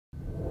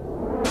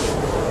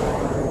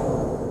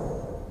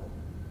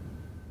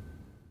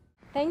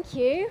Thank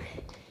you.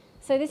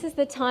 So this is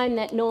the time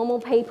that normal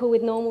people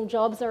with normal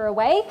jobs are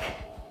awake.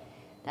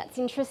 That's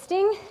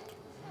interesting.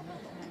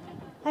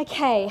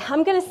 Okay,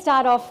 I'm going to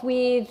start off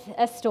with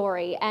a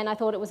story, and I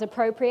thought it was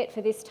appropriate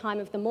for this time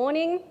of the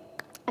morning,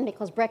 and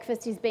because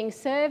breakfast is being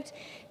served,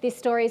 this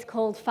story is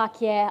called Fuck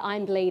Yeah,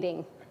 I'm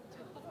Bleeding.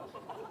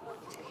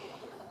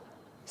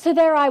 So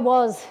there I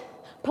was,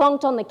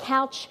 plonked on the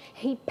couch,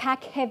 heat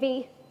pack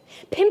heavy,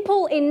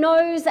 pimple in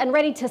nose and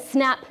ready to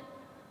snap.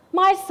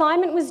 My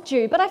assignment was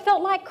due, but I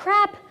felt like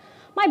crap.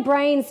 My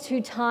brain's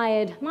too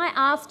tired, my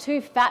ass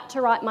too fat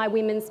to write my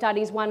Women's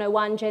Studies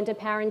 101 Gender,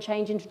 Power and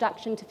Change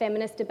Introduction to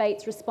Feminist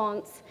Debates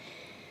response.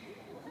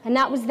 And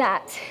that was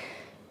that.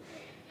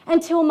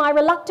 Until my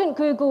reluctant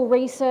Google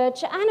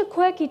research and a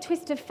quirky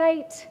twist of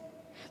fate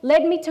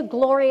led me to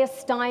Gloria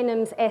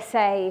Steinem's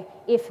essay,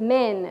 If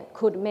Men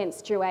Could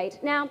Menstruate.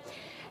 Now,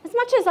 as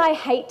much as I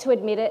hate to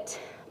admit it,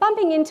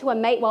 bumping into a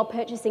mate while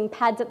purchasing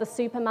pads at the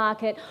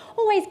supermarket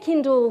always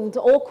kindled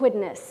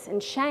awkwardness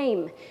and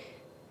shame.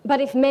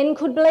 But if men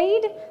could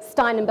bleed,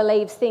 Steinem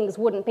believes things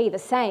wouldn't be the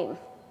same.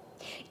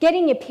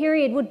 Getting your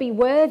period would be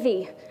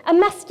worthy, a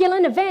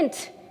masculine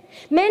event.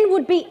 Men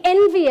would be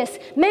envious,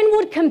 men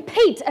would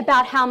compete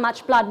about how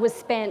much blood was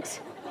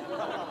spent.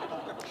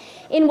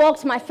 In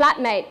walked my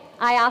flatmate.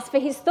 I asked for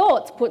his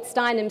thoughts, put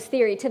Steinem's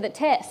theory to the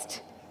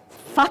test.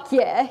 Fuck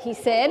yeah, he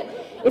said.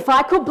 If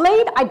I could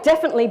bleed, I'd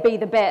definitely be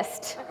the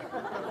best.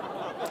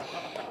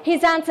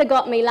 His answer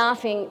got me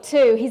laughing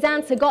too. His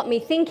answer got me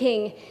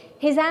thinking.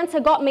 His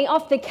answer got me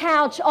off the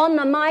couch, on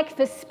the mic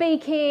for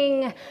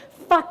speaking.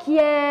 Fuck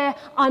yeah,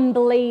 I'm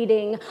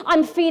bleeding.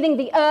 I'm feeding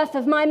the earth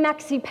of my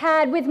maxi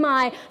pad with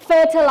my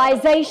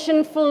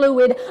fertilization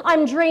fluid.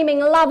 I'm dreaming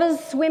lovers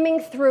swimming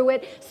through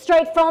it,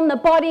 straight from the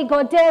body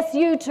goddess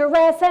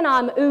uterus, and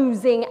I'm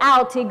oozing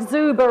out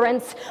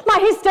exuberance. My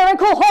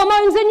hysterical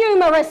hormones are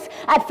numerous.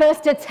 At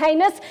first it's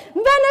heinous,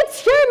 then it's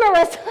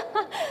humorous.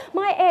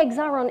 My eggs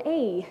are on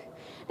E.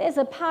 There's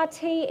a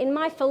party in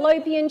my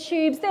fallopian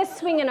tubes. They're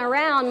swinging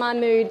around my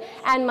mood,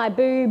 and my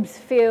boobs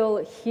feel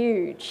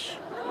huge.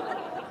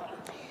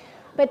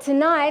 But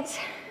tonight,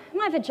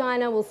 my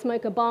vagina will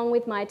smoke a bong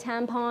with my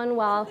tampon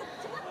while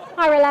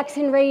I relax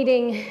in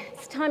reading.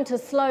 It's time to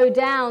slow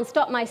down,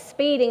 stop my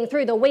speeding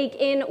through the week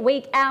in,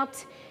 week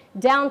out.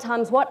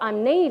 Downtime's what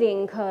I'm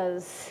needing,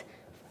 'cause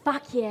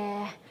fuck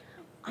yeah,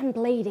 I'm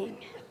bleeding.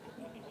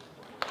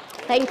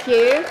 Thank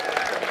you.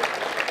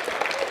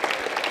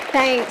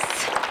 Thanks.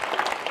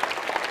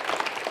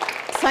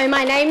 So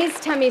my name is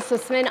Tami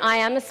Sussman. I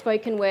am a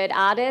spoken word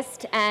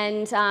artist,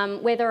 and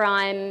whether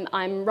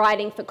I'm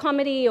writing for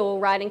comedy or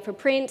writing for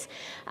print,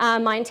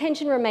 my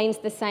intention remains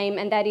the same,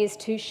 and that is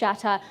to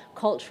shatter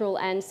cultural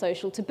and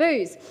social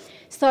taboos.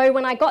 So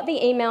when I got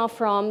the email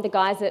from the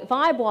guys at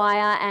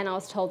Vibewire and I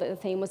was told that the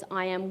theme was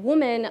I Am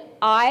Woman,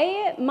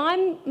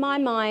 my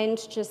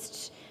mind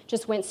just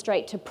went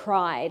straight to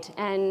pride.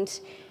 And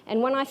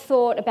when I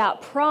thought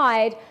about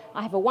pride,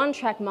 I have a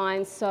one-track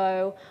mind,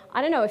 so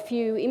I don't know, a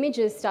few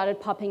images started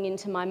popping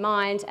into my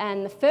mind,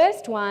 and the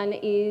first one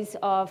is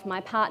of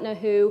my partner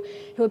who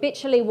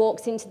habitually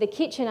walks into the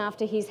kitchen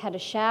after he's had a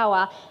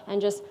shower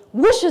and just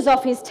whooshes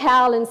off his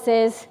towel and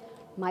says,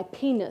 "My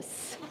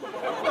penis."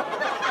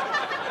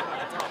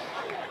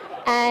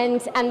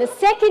 And the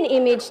second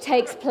image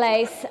takes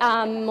place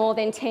more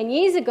than 10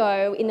 years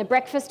ago in the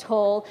breakfast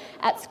hall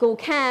at school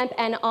camp,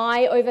 and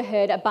I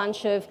overheard a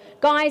bunch of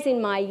guys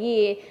in my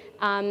year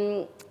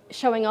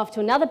showing off to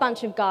another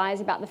bunch of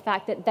guys about the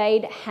fact that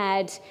they'd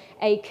had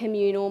a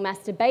communal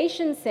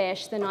masturbation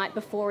sesh the night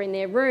before in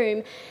their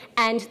room,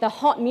 and the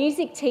hot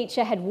music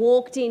teacher had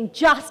walked in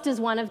just as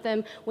one of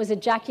them was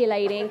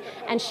ejaculating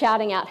and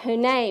shouting out her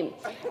name.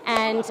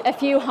 And a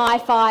few high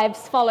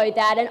fives followed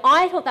that, and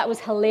I thought that was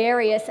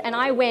hilarious, and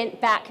I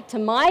went back to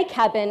my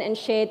cabin and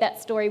shared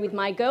that story with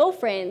my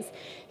girlfriends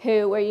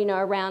who were, you know,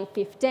 around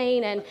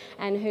 15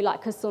 and who,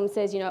 like Kasum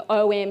says, you know,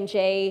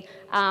 OMG,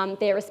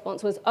 their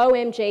response was,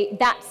 OMG,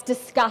 that's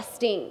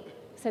disgusting.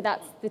 So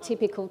that's the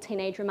typical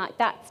teenage remark,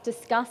 that's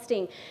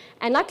disgusting.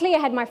 And luckily I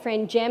had my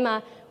friend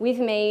Gemma with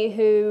me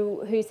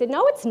who said,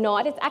 no, it's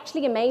not, it's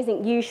actually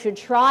amazing, you should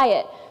try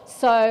it.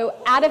 So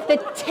out of the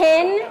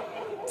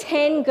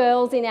 10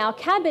 girls in our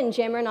cabin,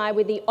 Gemma and I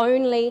were the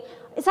only,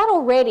 is that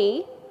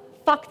already?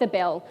 Fuck the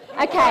bell.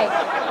 Okay,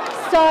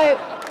 so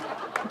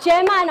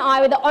Gemma and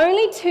I were the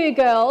only 2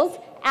 girls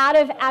out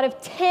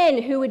of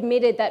 10 who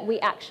admitted that we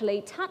actually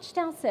touched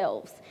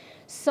ourselves.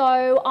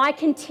 So I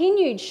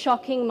continued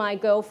shocking my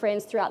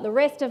girlfriends throughout the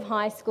rest of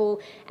high school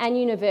and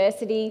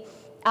university.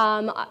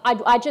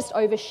 I just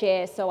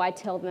overshare, so I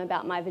tell them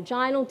about my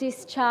vaginal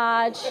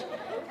discharge,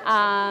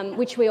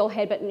 which we all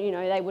had, but you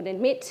know, they wouldn't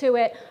admit to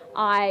it.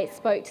 I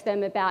spoke to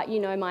them about, you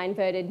know, my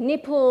inverted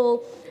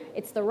nipple,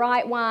 it's the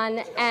right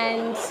one,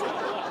 and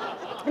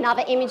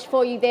another image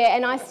for you there,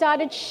 and I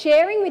started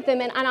sharing with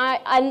them, and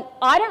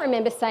I don't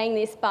remember saying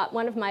this, but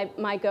one of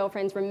my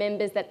girlfriends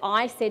remembers that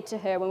I said to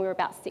her when we were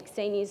about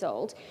 16 years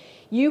old,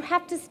 you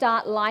have to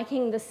start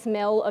liking the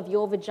smell of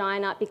your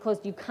vagina because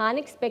you can't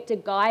expect a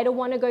guy to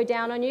want to go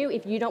down on you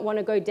if you don't want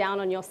to go down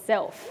on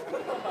yourself.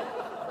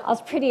 I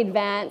was pretty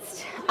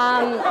advanced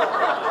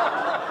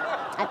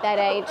at that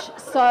age.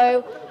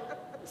 So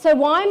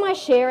why am I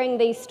sharing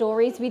these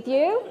stories with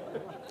you?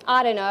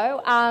 I don't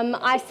know.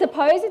 I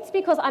suppose it's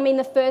because, I mean,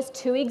 the first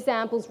two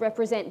examples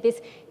represent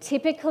this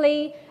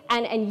typically,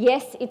 and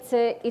yes, it's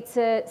a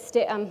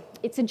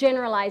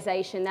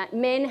generalisation that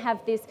men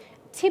have this,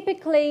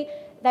 typically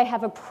they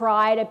have a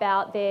pride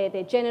about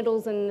their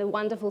genitals and the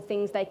wonderful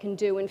things they can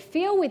do and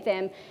feel with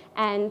them,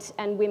 and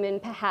women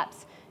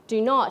perhaps do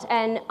not.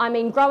 And I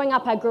mean, growing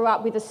up, I grew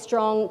up with a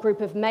strong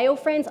group of male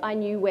friends. I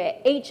knew where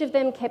each of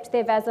them kept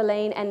their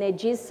Vaseline and their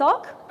jizz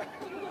sock.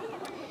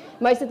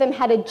 Most of them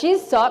had a jizz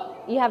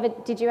sock.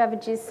 Did you have a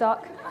jizz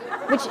sock?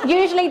 Which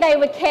usually they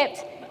were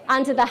kept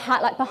under the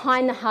like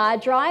behind the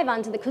hard drive,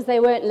 because they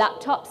weren't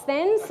laptops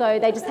then, so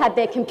they just had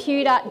their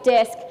computer,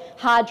 desk,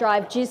 hard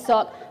drive, jizz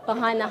sock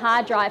behind the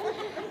hard drive.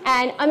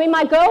 And I mean,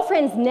 my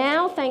girlfriends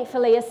now,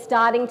 thankfully, are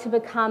starting to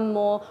become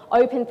more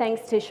open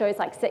thanks to shows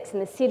like Sex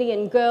and the City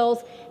and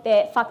Girls.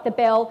 They're Fuck the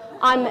Bell.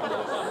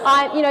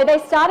 You know, they're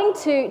starting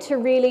to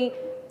really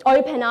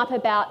open up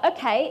about,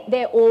 okay,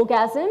 they're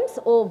orgasms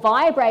or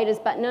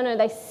vibrators, but no,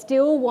 they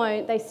still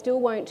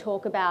won't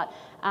talk about,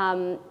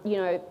 you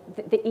know,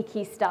 the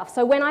icky stuff.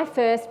 So when I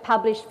first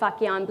published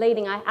Fuck Yeah, I'm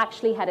Bleeding, I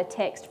actually had a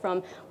text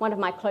from one of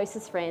my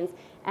closest friends,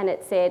 and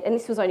it said, and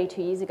this was only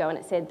 2 years ago, and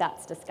it said,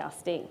 that's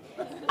disgusting.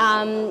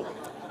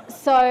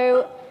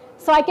 So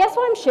I guess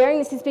what I'm sharing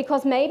this is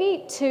because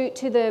maybe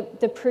to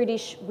the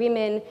prudish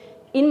women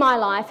in my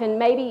life, and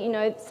maybe, you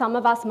know, some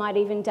of us might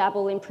even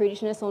dabble in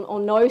prudishness or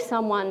know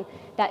someone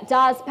that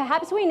does,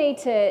 perhaps we need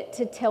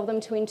to tell them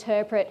to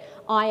interpret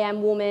I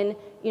am woman,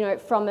 you know,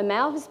 from a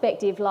male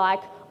perspective,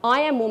 like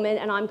I am woman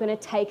and I'm going to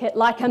take it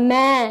like a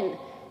man.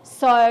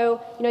 So,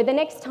 you know, the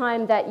next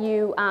time that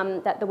you,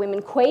 that the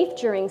women queef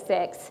during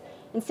sex,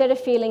 instead of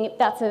feeling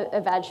that's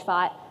a vag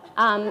fight,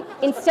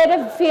 instead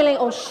of feeling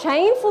all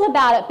shameful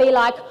about it, be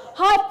like,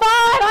 high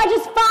five, I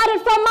just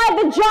farted from my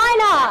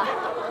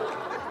vagina.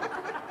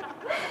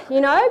 You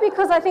know,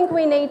 because I think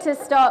we need to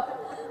stop.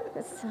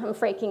 I'm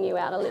freaking you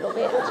out a little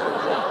bit, just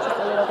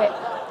a little bit.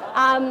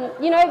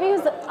 You know,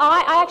 because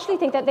I actually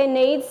think that there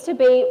needs to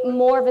be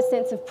more of a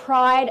sense of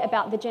pride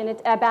about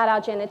our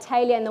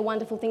genitalia and the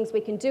wonderful things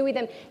we can do with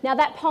them. Now,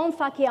 that poem,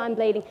 Fuck Yeah, I'm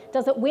Bleeding,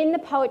 does it win the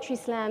poetry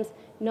slams?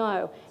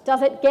 No.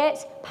 Does it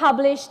get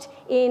published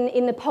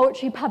in the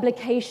poetry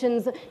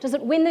publications? Does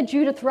it win the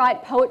Judith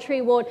Wright Poetry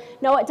Award?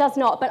 No, it does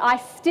not, but I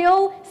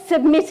still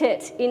submit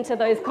it into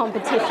those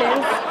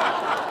competitions.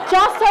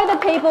 Just so the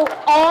people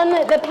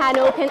on the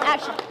panel can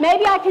actually,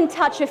 maybe I can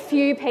touch a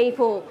few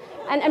people,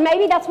 and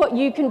maybe that's what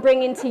you can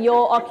bring into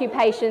your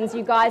occupations,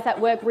 you guys that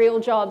work real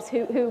jobs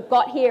who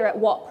got here at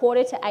what,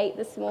 7:45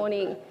 this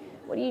morning.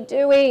 What are you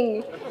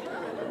doing?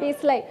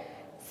 Obviously.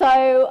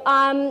 So,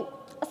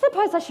 I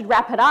suppose I should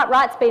wrap it up,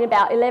 right? It's been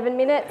about 11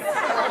 minutes.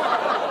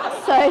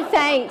 So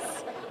thanks.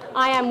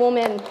 I am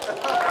woman.